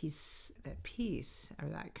that peace or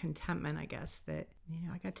that contentment, I guess, that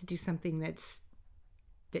I got to do something that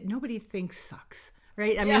nobody thinks sucks,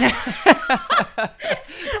 right? I mean,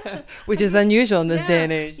 which is unusual in this day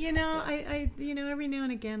and age. I every now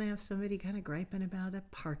and again I have somebody kind of griping about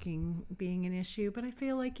parking being an issue, but I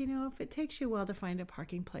feel like, if it takes you a while to find a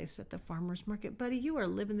parking place at the farmers market, buddy, you are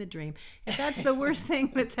living the dream. If that's the worst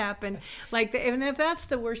thing that's happened, and if that's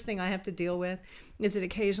the worst thing I have to deal with, is that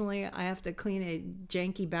occasionally I have to clean a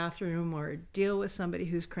janky bathroom or deal with somebody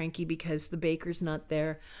who's cranky because the baker's not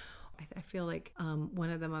there. I feel like one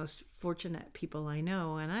of the most fortunate people I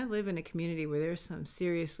know, and I live in a community where there's some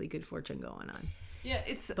seriously good fortune going on. Yeah,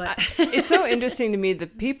 it's so interesting to me. The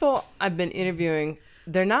people I've been interviewing,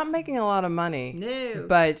 they're not making a lot of money, no,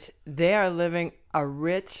 but they are living a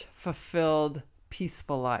rich, fulfilled,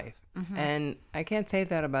 peaceful life. Mm-hmm. And I can't say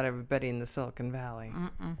that about everybody in the Silicon Valley.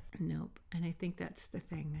 Nope. And I think that's the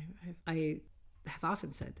thing. I have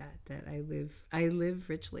often said that I live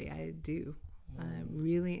richly. I do. I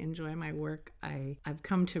really enjoy my work. I've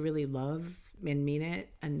come to really love and mean it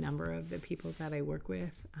a number of the people that I work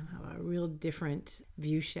with, and have a real different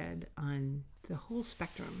view shed on the whole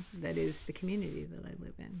spectrum that is the community that I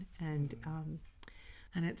live in. And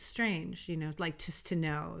And it's strange, like just to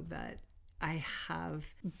know that I have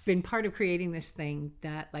been part of creating this thing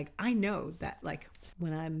that like, I know that like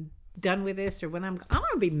when I'm done with this or when I want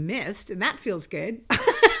to be missed, and that feels good.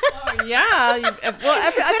 Yeah. I think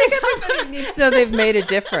everybody needs to know they've made a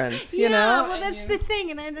difference, you know? Well, that's the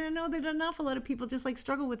thing. And I know that an awful lot of people just like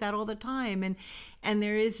struggle with that all the time. And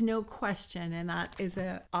there is no question. And that is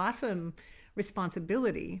an awesome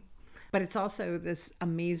responsibility. But it's also this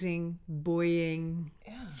amazing, buoying,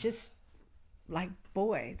 just like,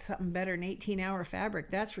 boy, it's something better than 18-hour fabric.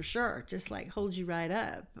 That's for sure. Just like holds you right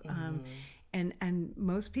up. And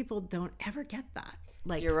most people don't ever get that.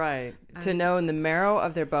 Like, you're right. To know in the marrow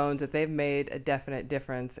of their bones that they've made a definite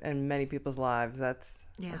difference in many people's lives, that's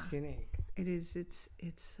unique. It is. It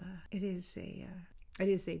is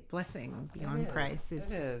a blessing beyond price. It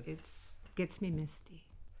is. It's gets me misty.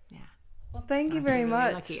 Yeah. Well, thank you very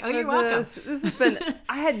much. Lucky. Oh, you're welcome. This has been,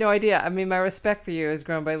 I had no idea. I mean, my respect for you has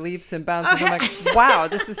grown by leaps and bounds. I'm like, wow,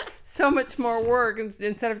 this is so much more work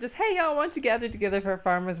instead of just, hey, y'all, why don't you gather together for a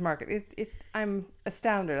farmer's market? I'm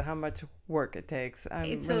astounded at how much work it takes.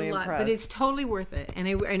 It's really a lot, impressed. but it's totally worth it.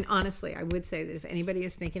 And honestly, I would say that if anybody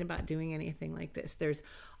is thinking about doing anything like this, there's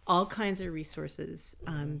all kinds of resources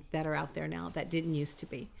that are out there now that didn't used to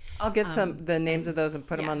be. I'll get the names of those and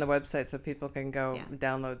put them on the website so people can go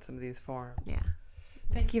download some of these forms. Yeah.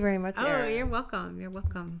 Thank you very much, Erin. Oh, you're welcome. You're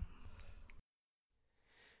welcome.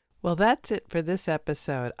 Well, that's it for this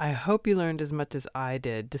episode. I hope you learned as much as I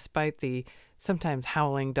did, despite the sometimes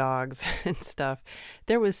howling dogs and stuff.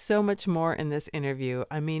 There was so much more in this interview.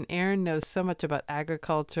 I mean, Erin knows so much about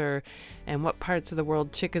agriculture and what parts of the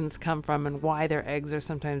world chickens come from and why their eggs are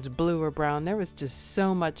sometimes blue or brown. There was just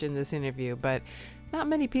so much in this interview, but not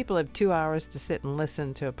many people have 2 hours to sit and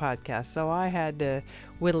listen to a podcast, so I had to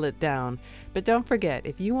whittle it down. But don't forget,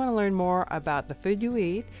 if you want to learn more about the food you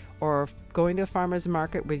eat, or going to a farmer's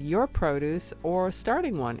market with your produce, or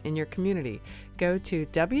starting one in your community, go to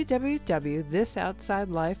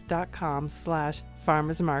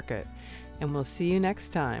www.thisoutsidelife.com/farmersmarket. And we'll see you next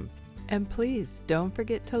time. And please don't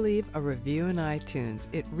forget to leave a review in iTunes.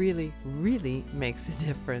 It really, really makes a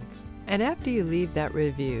difference. And after you leave that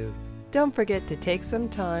review, don't forget to take some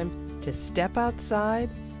time to step outside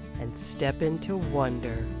and step into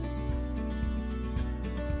wonder.